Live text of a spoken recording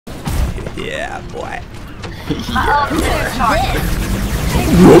Yeah, boy.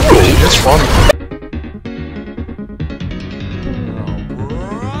 Just fun.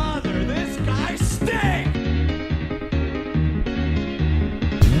 Brother, this guy stinks!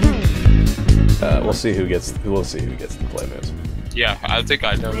 We'll see who gets the play moves. Yeah, I think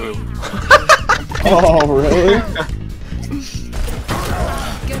I know who. Oh, really?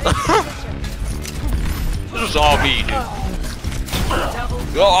 This is all me, dude.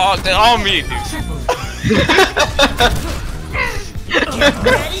 All me, dude.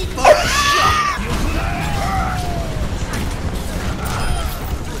 Ready for a shot!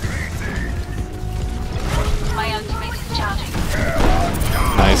 My ultimate is charging.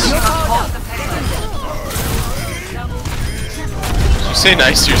 Nice. Did you say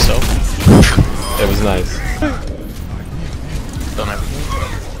nice to yourself? It was nice. Don't have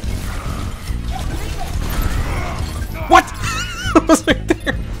What? I was right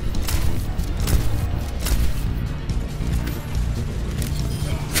there.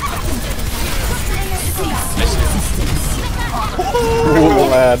 Oh,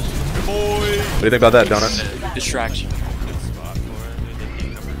 lad. What do you think about that, Donut? distraction.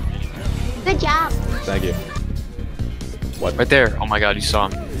 Good job. Thank you. What? Right there. Oh my god, you saw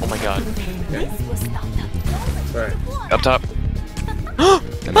him. Oh my god. Right. Up top.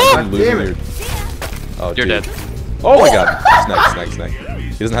 And then losing damn it. your... Oh, You're dude. dead. Oh my god. Snag.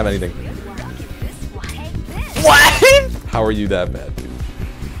 He doesn't have anything. What? How are you that bad, dude?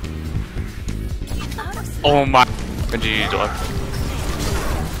 Oh my. GG, dog.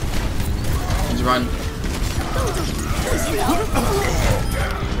 He's run.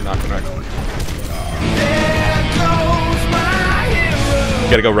 You're not correct. You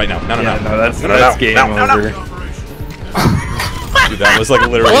gotta go right now. No. that's game over. Dude, that was like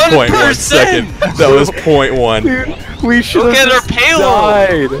literally 1%. 0.1 second. That was 0.1. Dude, we should Look have at our just payload.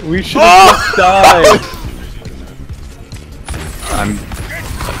 died. We should have just died. I'm.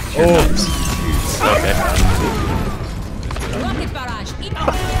 Okay.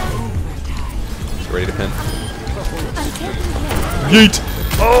 Ready to pin? Yeet!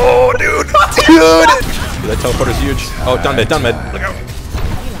 Oh, dude! Dude! That teleporter's huge. Oh, done mid. Look out!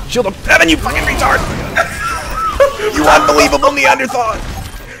 Shield him! Evan, you fucking retard! You unbelievable Neanderthal!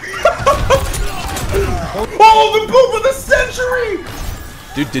 Oh, the poop of the century!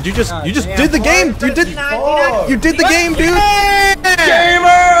 Dude, did you just did the game! You did the game, dude!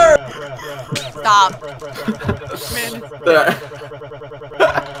 Gamer! Stop.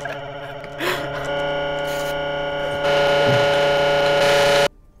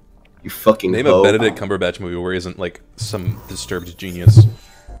 You fucking Name hoe. a Benedict Cumberbatch movie where he isn't like some disturbed genius.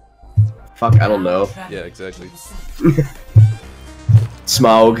 Fuck, I don't know. Yeah, exactly.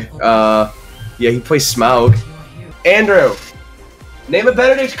 Smaug. Yeah, he plays Smaug. Andrew, name a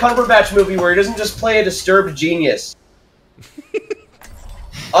Benedict Cumberbatch movie where he doesn't just play a disturbed genius.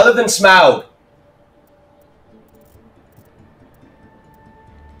 Other than Smaug.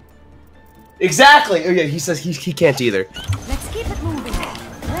 Exactly! Oh yeah, he says he can't either. Let's keep it moving.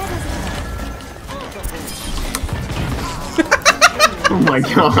 Oh my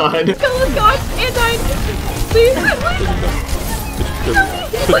god. Oh god, Anton! Please!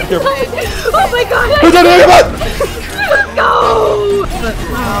 Oh my god! Let's go!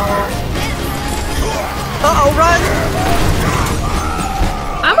 Uh-oh, run!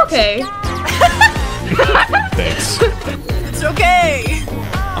 I'm okay. Thanks. It's okay!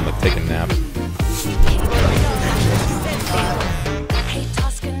 I'm gonna take a nap.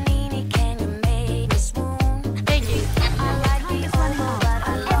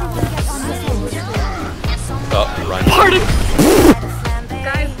 Oh, Ryan. Pardon!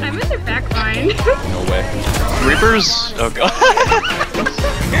 Guys, I'm in their back line. No way. Reapers? Oh god.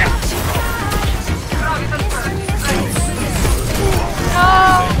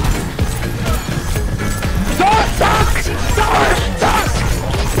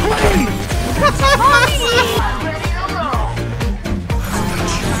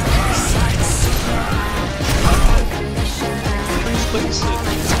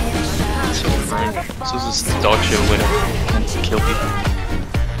 So is this dog shit winner? Kill people.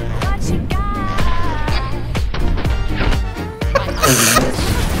 Nice.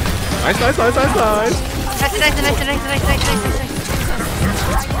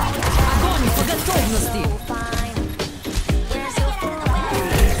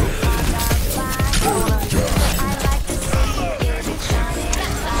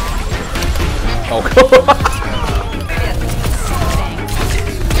 Oh,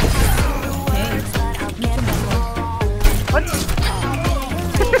 What?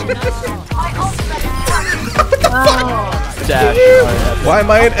 Dash. Why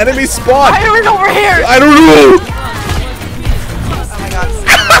am I an enemy spawn? Why are we over here? I don't know! Oh my god.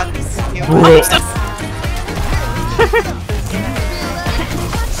 Oh my god.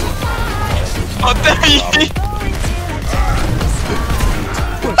 Oh, there you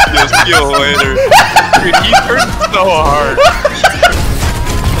Just kill later. Dude, he hurt so hard.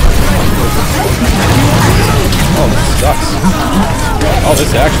 Oh, this sucks. Oh,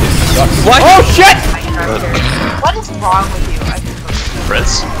 this actually sucks. What? Oh, shit! What is wrong with you?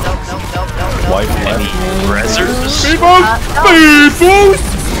 Press? Nope. Wife Any bressers? Speed boost! Speed boost!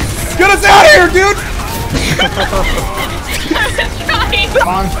 Get us out of here, dude!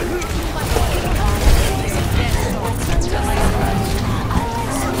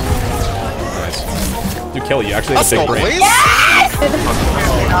 Nice. Dude, Kelly, you actually have a big brain.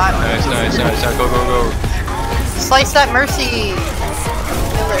 Not. Nice. Go. Slice that mercy.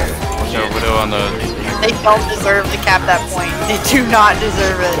 Watch out, Widow on the... They don't deserve to cap that point. They do not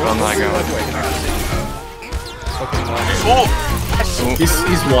deserve it. Oh my god.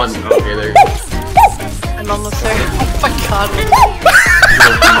 He's one. Okay, there. I'm almost there. Oh my god.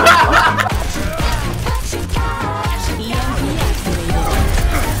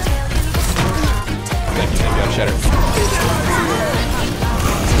 Thank you, Shatter.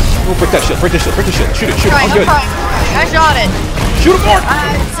 Oh, break that shit. Shoot it. I'm good. I shot it. Shoot it more!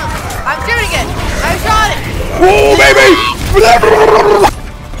 I'm shooting it. I shot it. Oh, baby!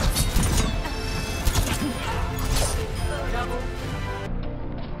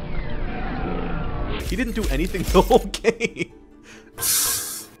 He didn't do anything the whole game.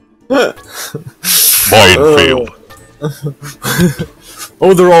 Minefield.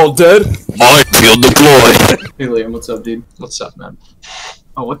 Oh, they're all dead? Minefield deployed. Hey Liam, what's up, dude? What's up, man?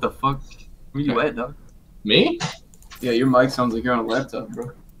 Oh, what the fuck? Where you at, dog? Me? Yeah, your mic sounds like you're on a laptop,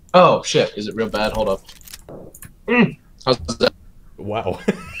 bro. Oh, shit. Is it real bad? Hold up. How's that? Wow.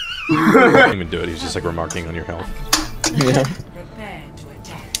 He didn't even do it, he's just like remarking on your health. Yeah. Prepare to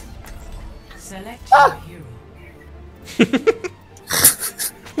attack. Select your hero.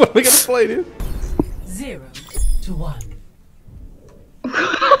 What are we gonna play, dude? 0 to 1.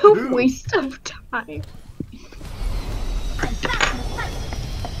 Waste of time.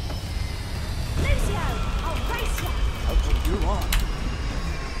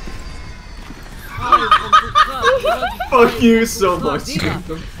 Fuck you so much.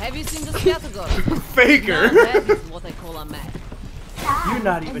 Have you seen the category? Faker. That is what I call a match. You're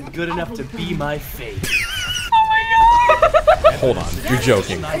not even good enough to be my fate. Hold on, you're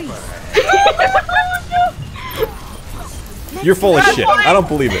joking. You're full of shit. I don't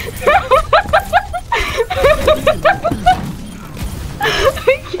believe it.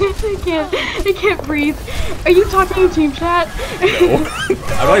 I can't breathe. Are you talking in team chat? No.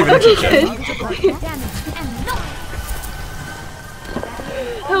 I'm not even in team chat.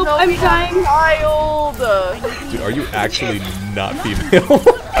 Help, I'm dying. Child. Dude, are you actually not female?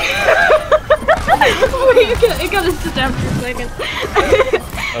 Wait, I gotta sit down for a second.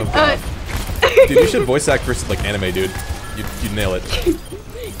 Oh, God. Dude, you should voice act for like anime, dude. You'd nail it.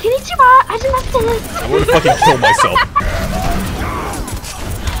 Konnichiwa, arimasu. I'm gonna fucking kill myself.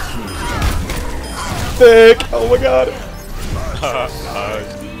 Thick! Oh my god.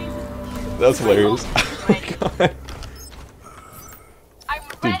 That's hilarious. Oh my god.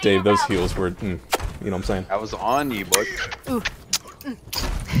 Dude, Dave, those heals were, you know what I'm saying? I was on you, bud.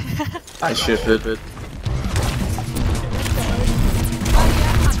 I shifted it.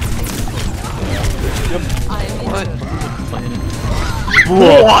 What?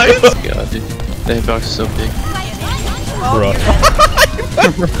 What? God, dude. The hitbox is so big. Bruh.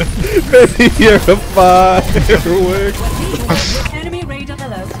 Baby, you're a firework. Enemy radar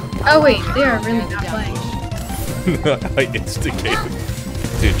alert. Oh wait, they are really not playing. I instigated.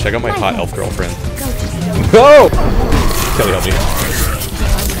 Dude, check out my hot elf girlfriend. No! Kelly, help me.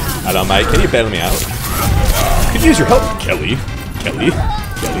 I don't mind. Can you bail me out? Could use your help, Kelly. Kelly.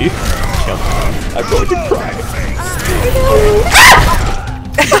 I'm going to cry.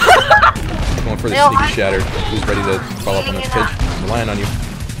 Going for the sneaky shatter. Who's ready to follow up on this pitch? I'm relying on you.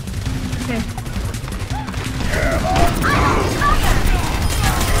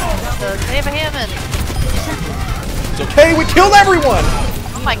 Save a Hammond. It's okay, we killed everyone!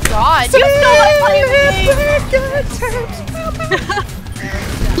 Oh my god, you stole my money!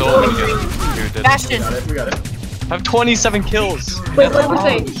 Bastion. We got it. I have 27 kills. Wait, what did we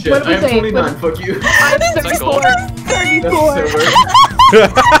say? Shit, What I did we have say? 29. Fuck you. I'm 34. 34.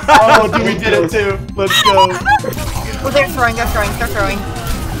 Oh, dude, we did it too. Let's go. Oh, they're throwing.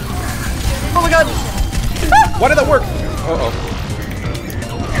 Oh my god. Why did that work? Uh-oh.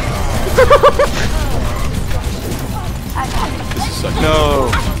 This is such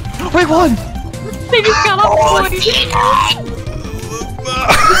No. Wait, one! They just got off the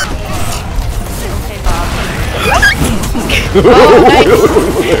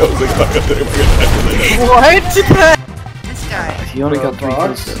What? This guy. He only got 3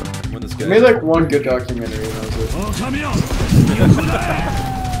 kills though. When this He guy made like one good documentary and that was it.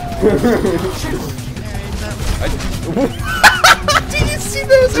 Did you see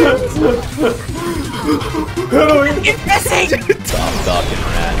those? Top docking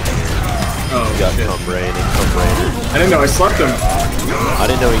rat. Oh, got come raining. I didn't know I slept him. I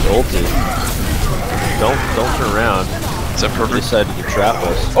didn't know he ulted. Don't turn around. Is that He perfect? decided to trap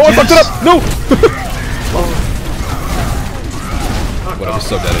us. Oh, I fucked it up! No! What, I was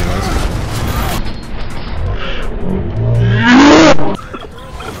so dead anyways.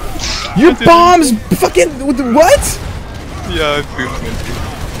 Your bombs fucking what? Yeah, I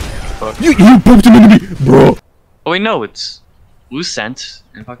pooped. You pooped him into me, bro. Oh wait, no, it's Lucent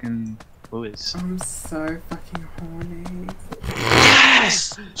and fucking who is? I'm so fucking horny.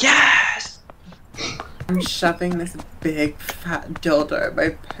 Yes! Yes! I'm shoving this big fat dildo in my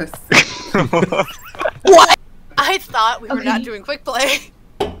pussy. What? I thought we were Okay. not doing quick play.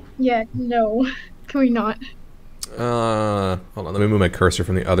 Yeah, no. Can we not? Hold on, let me move my cursor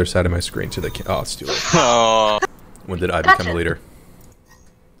from the other side of my screen to the oh, it's too late. Oh. When did I become a leader?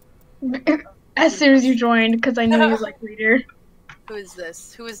 As soon as you joined, because I know you like reader. Who is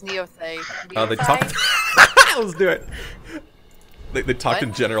this? Who is Neothay? They talked. Let's do it. They talked What?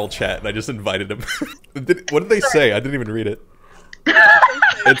 in general chat, and I just invited them. What did they say? I didn't even read it.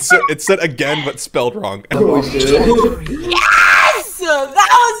 It said again, but spelled wrong. Yes! That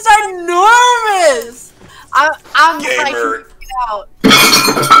was enormous! I'm like freaking out.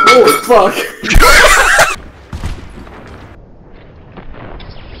 Oh fuck!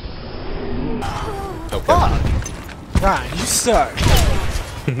 Okay. Ryan, you suck.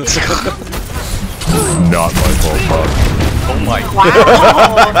 Not my fault, Bob. Oh my.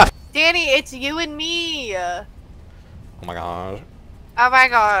 Wow. Danny, it's you and me. Oh my god. Oh my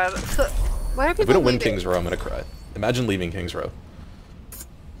god. Why are If we people don't win leaving? King's Row, I'm gonna cry. Imagine leaving King's Row.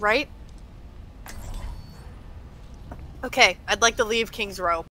 Right? Okay, I'd like to leave King's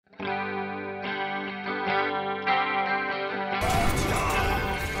Row.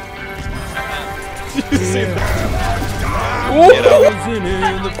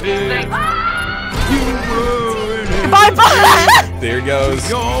 Bye bye! There he goes.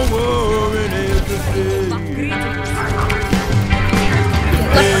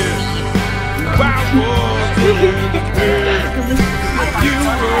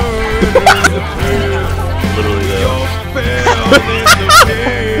 Literally though.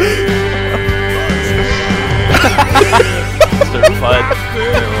 Start fight.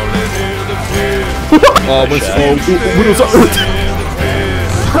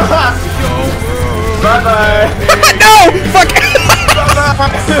 Bye bye. No! Fuck!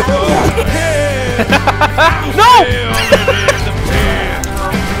 No!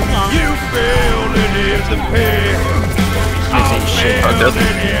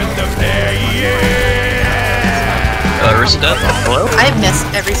 Where's death? Hello? I've missed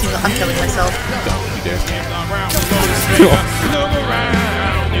every single. I'm killing myself. Don't you dare.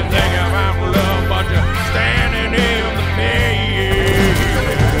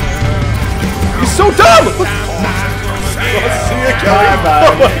 He's so dumb! I'll see you, Kelly. Oh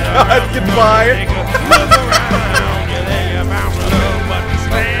my god, goodbye.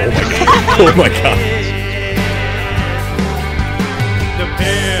 Oh my god.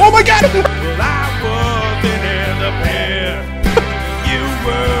 Oh my god!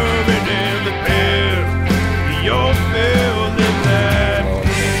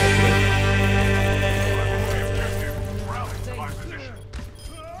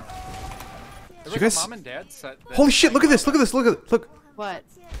 You guys... Mom and Dad said that Holy shit, look at this, look at this, look at it, look. What?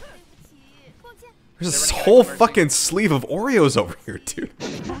 There's this whole fucking sleeve of Oreos over here, dude.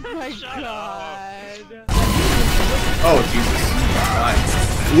 Oh my god. Oh Jesus.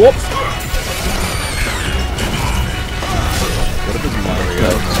 Whoop.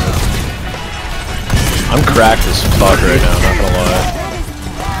 I'm cracked as fuck right now, not gonna lie.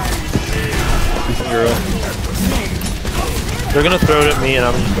 They're gonna throw it at me and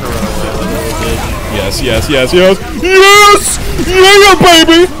I'm just gonna run away like I did. Yes, yes, yes, yes. Yes! Yeah,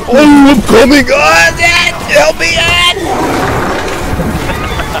 baby! Oh, I'm coming on! Help me out!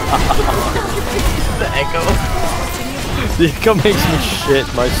 The echo. The echo makes me shit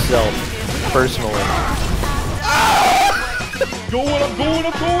myself, personally. Going, I'm going,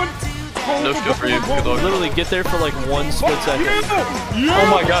 I'm going! No skill for you. Good luck. Literally get there for like 1 split second. Yeah! Oh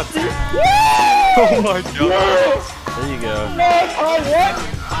my god. Oh my god. There you go.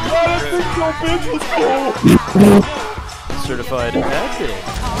 Certified epic.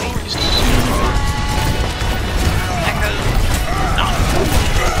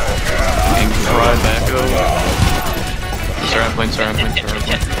 Sorry, I'm playing.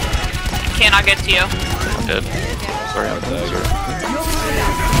 Cannot get to you. I'm dead. Sorry, I'm dead.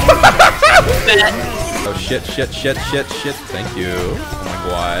 Oh shit. Thank you. Oh my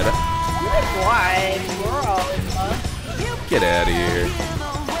god. Why? We're all Get out of here.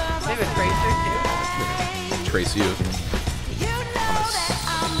 Maybe Tracer too. Trace you.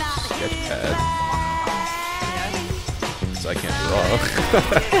 On a sketch pad. So I can't draw.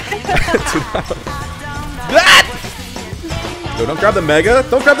 That! No, don't grab the mega!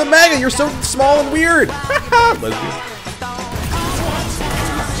 Don't grab the mega! You're so small and weird! Lesbian.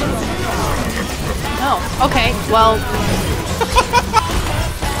 Oh, okay. Well.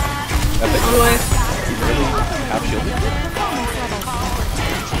 Half shield.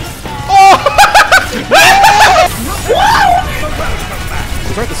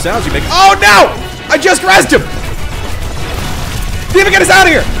 Those aren't the sounds you make. Oh no! I just rezzed him! Diva, get us out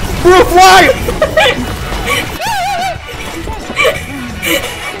of here! Bro, fly!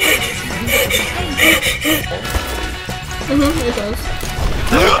 It does.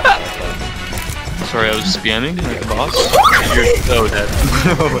 Sorry, I was spamming like a boss. You're so dead.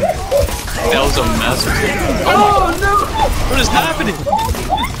 That was a massive. Oh no! What is happening?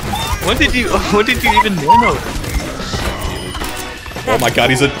 When did you even nano? Oh my god,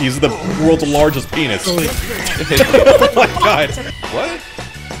 he's the world's largest penis. Oh my god. What?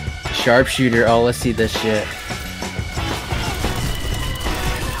 Sharpshooter, oh let's see this shit.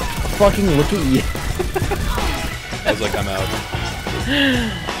 Fucking look at you. I was like, I'm out.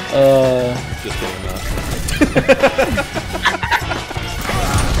 Just kidding, I'm not.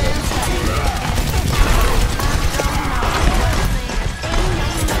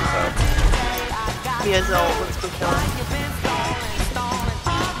 He is old, let's go kill him.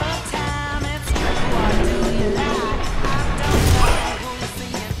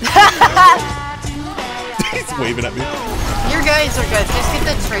 He's waving at me. Your guys are good, just get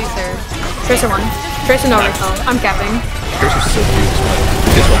the Tracer. Tracer 1. Tracer no recall. I'm capping. Tracer's so cute.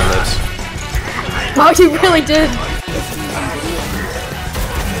 This one lives. Wow, you really did.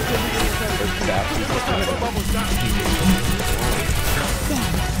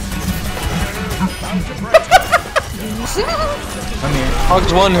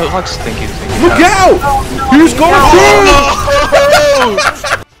 Hogs one, Hogs, thank you. Look out! He's going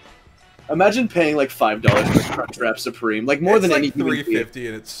through! Imagine paying like $5 for Crunchwrap Supreme, like more than any $3.50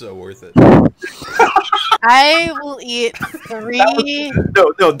 and it's so worth it. I will eat 3.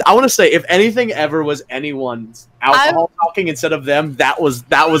 No, I want to say if anything ever was anyone's alcohol talking instead of them, that was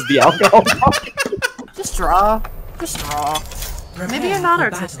the alcohol talking. Just draw. Just draw. Maybe you're not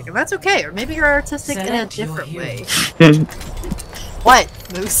artistic, and that's okay. Or maybe you're artistic in a different way. What,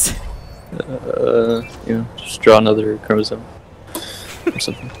 Moose? Yeah, just draw another chromosome. Or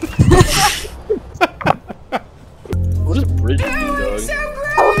something. What does Bridget do, dog?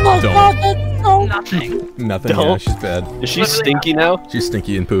 Oh my Don't. god, that's so Nothing. Nothing, Don't. yeah, she's bad. Is she stinky now? She's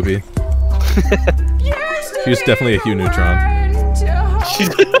stinky and poopy. She's definitely a Hugh Neutron.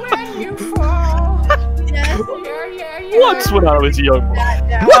 Once when I was young.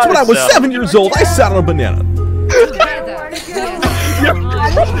 Once when I was 7 years old, I sat on a banana.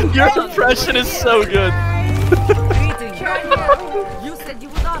 Your impression is so good. You said you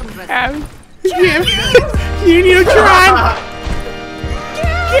would arm wrestle. Hugh Neutron!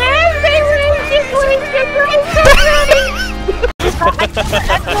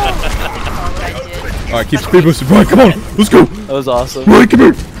 Alright, keep speed boosting. Ryan, come on! Let's go! That was awesome. Ryan, come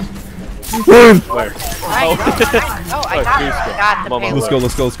here! Ryan! Where? Oh, I got the payload.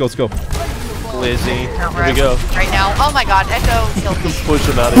 Let's go. Lizzie, here we go. Right now. Oh my god, Echo killed me. Push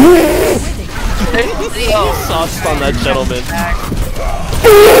him out of here. Sauced on that gentleman.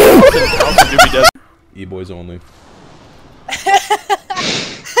 E-boys only.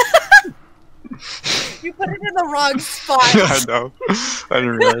 You put it in the wrong spot. I know. I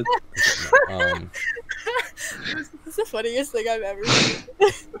didn't realize. This is the funniest thing I've ever seen.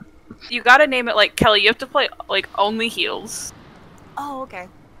 You gotta name it like Kelly. You have to play like only heals. Oh, okay.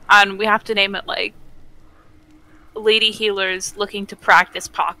 And we have to name it like Lady Healers looking to practice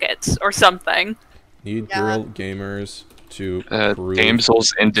pockets or something. Need girl gamers to prove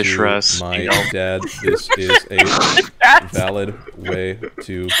damsels in distress. to my dad this is a valid way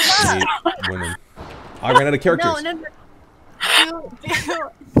to meet women. I ran out of characters. No.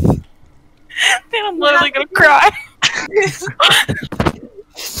 I'm literally gonna cry.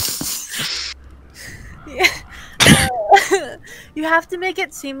 Yeah. You have to make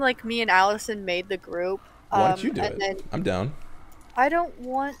it seem like me and Allison made the group. Why don't you do and it? then I'm down. I don't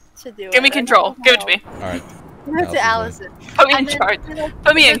want to do it. Give me control. Give it to me. Alright. Give it to Allison. Put me in And then, charge. you know,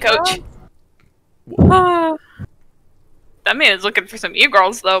 Put me in, the coach. That man is looking for some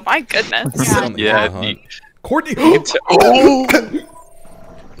e-girls, though. My goodness. Yeah. Courtney. Oh!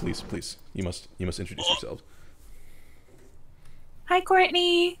 Please, please. You must introduce yourself. Hi,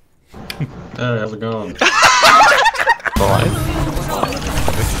 Courtney. Hey, how's it going? Alive?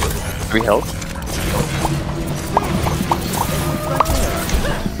 Do we help?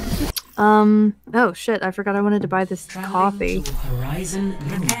 Oh shit! I forgot I wanted to buy this coffee. Horizon,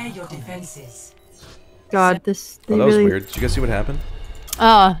 prepare your defenses. God, this. Oh, that was weird. Did you guys see what happened?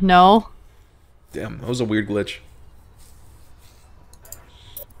 No. Damn, that was a weird glitch.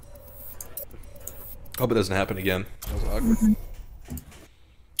 Hope it doesn't happen again. That was awkward.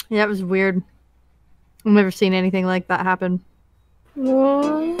 Yeah, it was weird. I've never seen anything like that happen.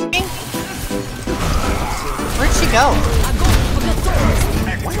 Where'd she go?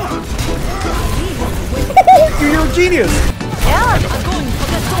 You're a genius! Yeah!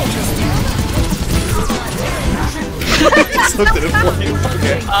 Just looked at it for you.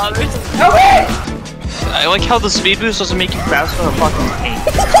 Okay. I like how the speed boost doesn't make you faster than a fucking tank.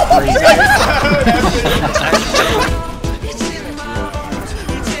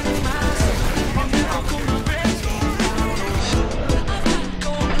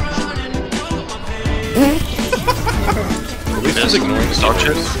 At least he's ignoring the Star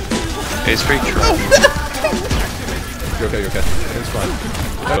chips. It's pretty true. You're okay, you're okay. It's fine.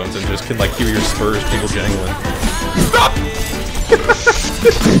 Bones and just can like hear your spurs jingle jangling. Stop!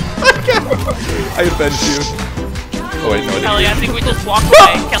 I avenged you. Oh wait, no, I didn't. Kelly, I think we just walk away.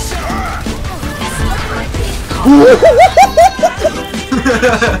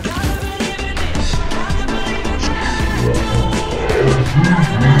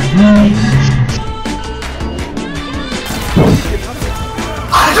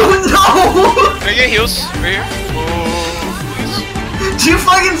 I don't know! Can I get heals right here? Do you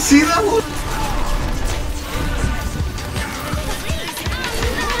fucking see that one?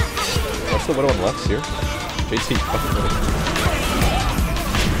 What's the widow on left here? JT fucking widow.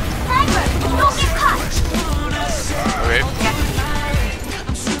 Okay.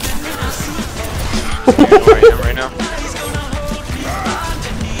 right now.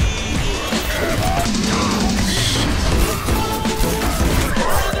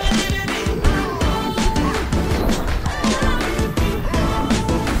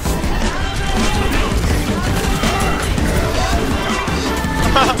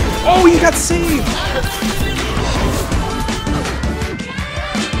 Oh, you got saved!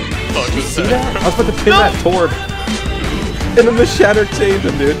 Fuck was See that? I was about to pin that toward. And then the shatter saved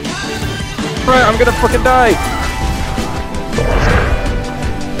him, dude. Right, I'm gonna fucking die.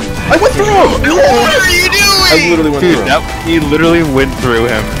 I went through him! What are you doing? I literally went through him. He literally went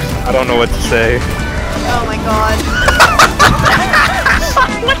through him. I don't know what to say. Oh my god.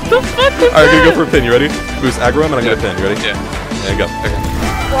 What the fuck is Alright, gonna go for a pin. You ready? Boost aggro him and I'm gonna pin. You ready? Yeah. Yeah, go. Okay.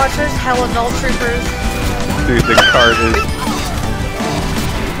 Watch, there's hella null troopers. Dude, the card is...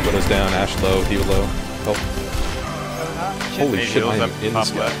 Widow's down, Ash low, heal low. Help. Holy shit, I am in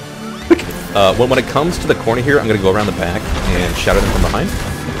this guy. When it comes to the corner here, I'm gonna go around the back and shatter them from behind.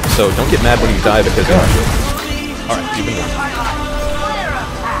 So don't get mad when you die because you're not good. Alright, you've been going.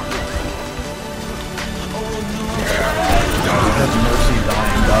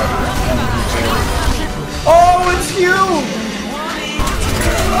 Oh, it's you!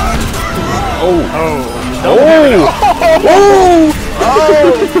 Oh! Oh!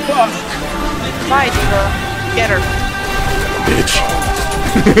 Bye, Diva. Get her. Bitch.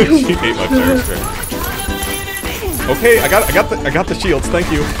 She ate my character. Okay, I got the shields. Thank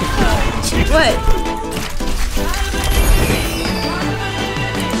you. What?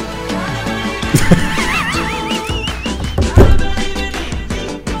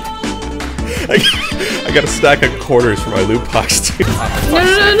 I got a stack of quarters for my loot box too. No.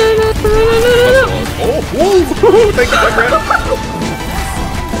 Oh, whoa! Thank you, my friend.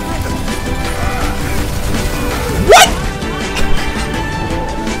 What?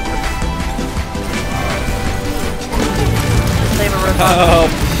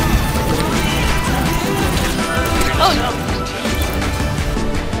 Oh no.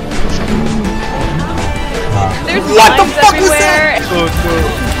 There's What the lines fuck was everywhere.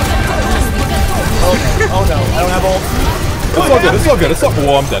 Oh no, I don't have ult. It's all good, it's all good, it's all good.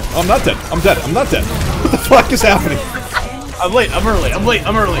 Oh, I'm dead. I'm not dead. I'm dead. I'm not dead. What the fuck is happening? I'm late, I'm early.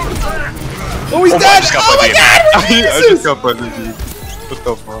 Oh, he's dead! Oh my god! I just got put in. What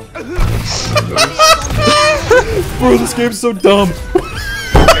the fuck? Bro, this game's so dumb.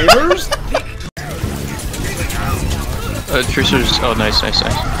 Favors? Tracer's. Oh, nice. What is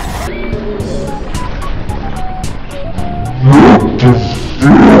happening?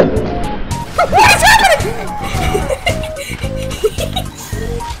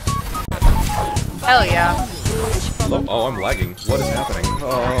 Hell yeah. Hello? Oh, I'm lagging. What is happening?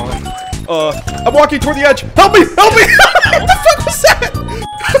 I'm walking toward the edge. Help me! Help me! What the fuck was that?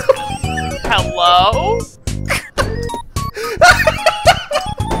 Hello?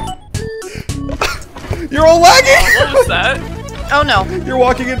 You're all lagging! What was that? Oh no. You're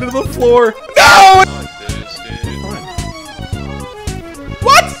walking into the floor. No!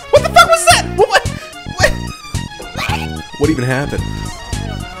 What? What the fuck was that? What even happened?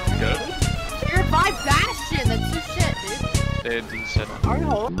 You're by Bastion. That's your shit, dude.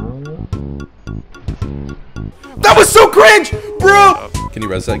 That was so cringe, bro! Can you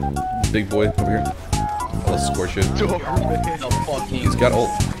res that big boy over here? I'll scorch it. He's got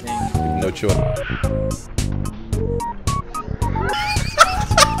ult. No chill.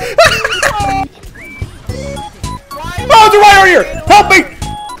 Bowser, why are you here? Help me!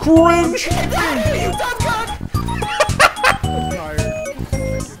 Cringe!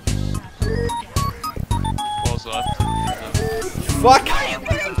 Balls left. Fuck!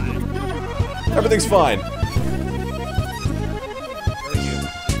 Everything's fine.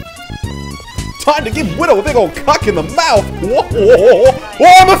 Time to give Widow a big old cock in the mouth! Whoa!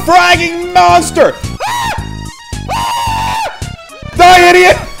 Whoa, I'm a fragging monster! Die,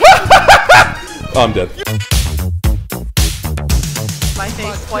 idiot! Oh, I'm dead. My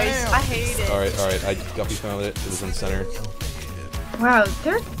face twice. I hate it. Alright, I Guppy found it. It was in center. Wow,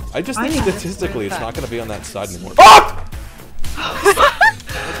 they're. I just think statistically it's not gonna be on that side anymore. Oh!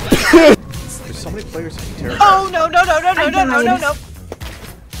 There's so many players who can tear. Oh no.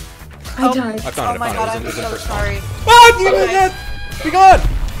 I died. I found it. Oh my god, I'm so sorry. Oh, you did! Be gone!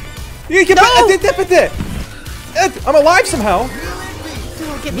 You can I'm alive somehow.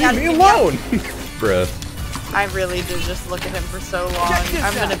 Get Leave me alone. Bruh. I really did just look at him for so long.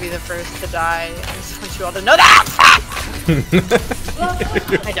 I'm gonna be the first to die. I just want you all to know that!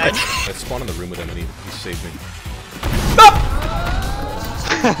 I died. I spawned in the room with him and he saved me.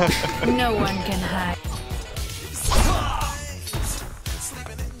 No one can hide.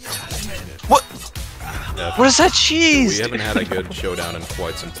 What? Yeah, What is that cheese? We haven't had a good showdown in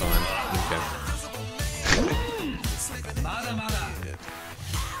quite some time. Okay.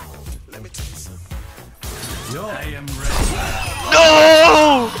 I am ready.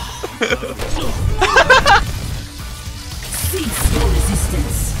 No! Cease your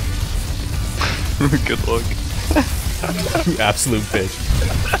resistance. Good luck. You absolute bitch.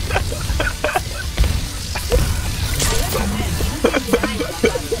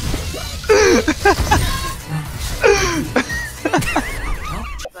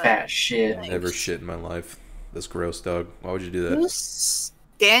 Fat shit. Never shit in my life. That's gross, dog. Why would you do that?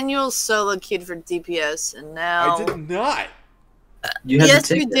 Daniel solo queued for DPS, and now I did not. Yes,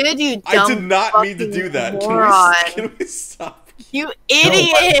 you did. You dumb I did not mean to do that. Can we stop? You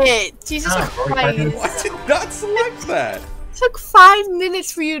idiot! Jesus Christ! I did not select that. It took 5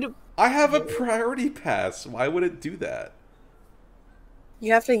 minutes for you to. I have a priority pass. Why would it do that?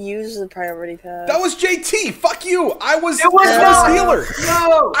 You have to use the priority pass. That was JT. Fuck you. I was not. healer.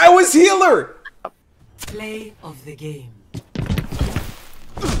 No. I was healer. Play of the game.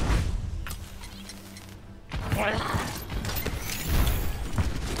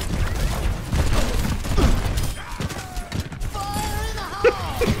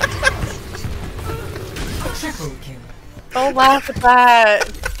 Triple kill. Don't laugh at that.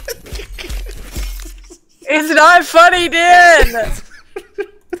 It's not funny, Dan.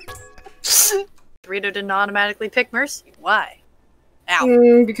 Dorito didn't automatically pick Mercy. Why?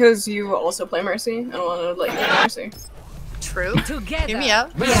 Ow. Because you also play Mercy. I don't want to let you play Mercy. True. Together. Hear me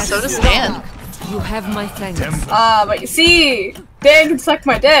out. Yes. So does Stan. You have my thanks. But you see, Dan can suck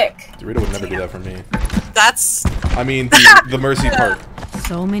my dick. Dorito would never do that for me. That's. I mean, the mercy part.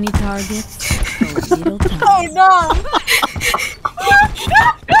 So many targets. So little time. Oh no!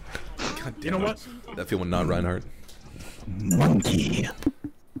 God damn, you know what? That feeling not Reinhardt. Monkey.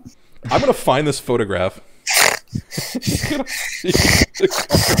 I'm gonna find this photograph. Okay,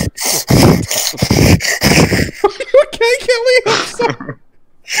 Kelly, I'm sorry.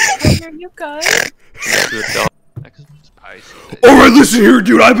 What are you guys? Alright, listen here,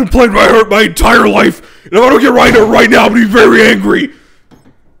 dude. I've been playing Reinhardt my entire life, and if I don't get Reinhardt right now, I'm gonna be very angry.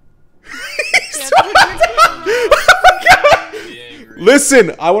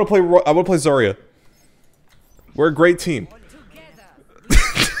 Listen, I want to play. I want to play Zarya. We're a great team.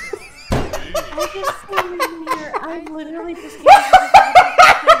 literally just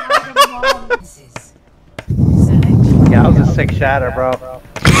Yeah, that was a sick shatter, bro.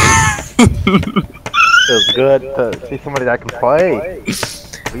 Feels good to see somebody that can play.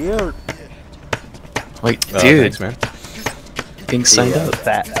 Weird. Wait, dude. Thanks, man. Being signed up.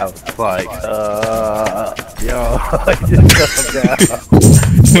 That I was like, yo, just calm down.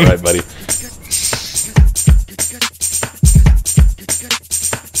 Alright, buddy.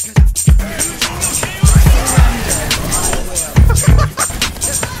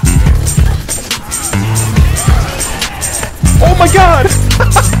 Oh my god!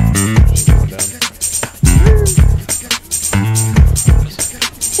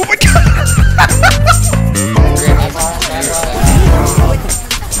 Oh my god!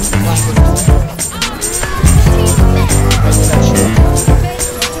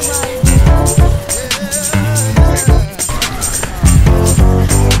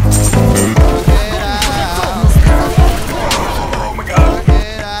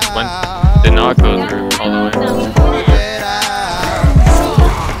 Did not go through all the way.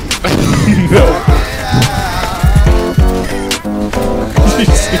 No. Did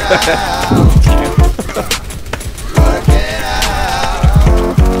you see that?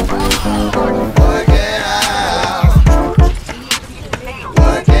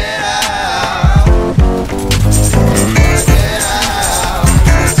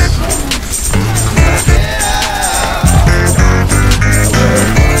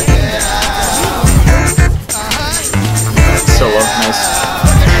 Solo, nice.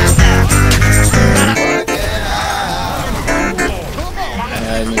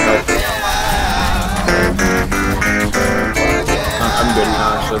 I need help. I'm good now,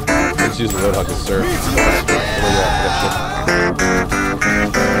 actually. Let's use the Roadhog to surf.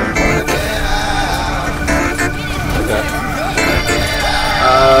 Like that.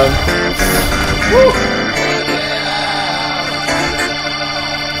 Woo!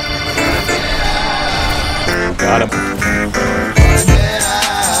 Got him.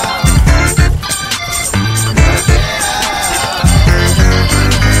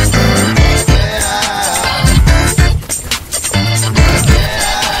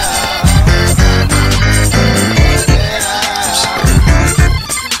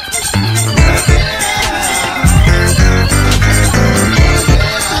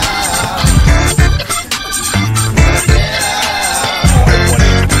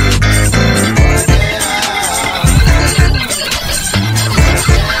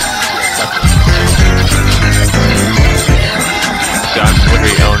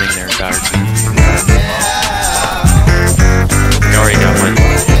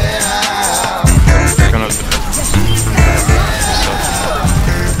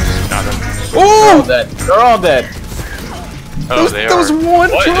 They're all dead. They're all dead. Oh, they that was are. one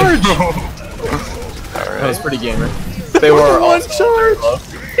What? charge! That was pretty gamer. They were all one charge!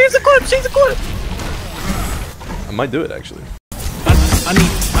 She's a clip! She's a clip! I might do it actually. I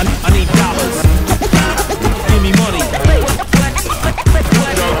need dollars. Give me money.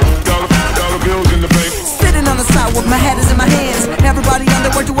 Dollar bills in the bank. Sitting on the sidewalk, my head is in my hands. Everybody on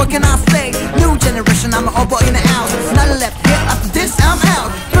the work, what can I say? New generation, I'm an old boy in the house. Not left here, after this I'm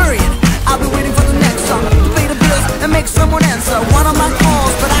out. Period. I'll be waiting for the next song to pay the bills and make someone answer one of my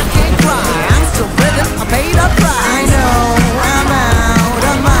calls, but I can't cry. I'm still living, I paid a price. I know I'm out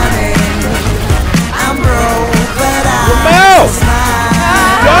of money. I'm broke, but I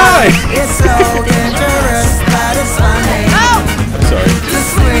smile. It's so dangerous, but it's funny. I'm sorry. To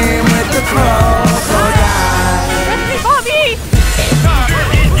swim with the crocodile. Bobby!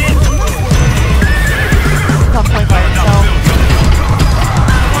 Not playing by himself.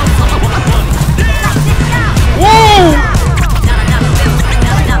 Whoa!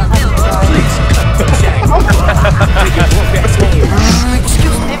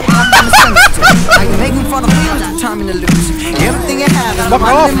 Are you making fun of me or determined to lose? Everything you have and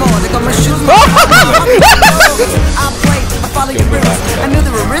I'm more. They got my shoes. I played, I follow your rules. I knew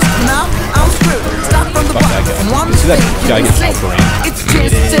there were risks, now I'm screwed. Stop from the bottom and one mistake. It's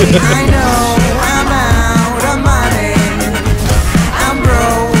just silly. I know I'm out of money. I'm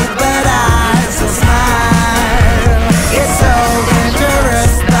broke, but I still smile. It's so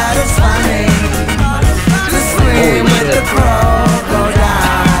dangerous, but it's funny to swim with the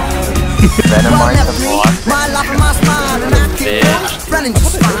crocodile. Venomize the block. My life and my smile, and I keep running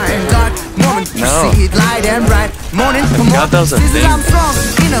just fine. Dark moment, you see it light and bright. Morning to morning, that was a seasons thing. I'm strong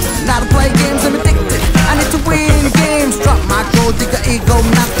enough now to play games. I'm addicted. I need to win games. Drop my gold digger ego,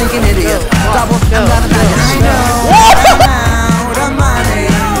 not thinking idiot. Double, I'm not a man. I know I'm out of money.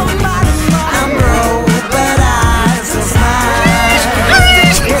 I'm broke, but I still smile.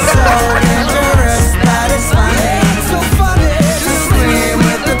 It's so dangerous, but it's funny.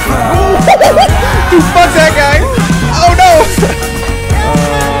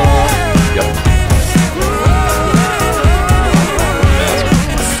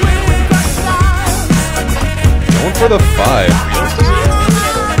 for the 5.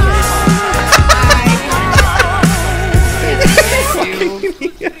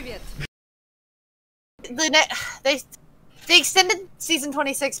 They extended season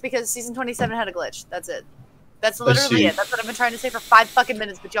 26 because season 27 had a glitch. That's it. That's literally it. That's what I've been trying to say for 5 fucking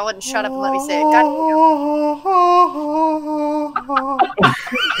minutes, but y'all wouldn't shut up and let me say it. God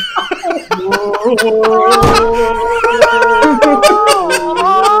damn.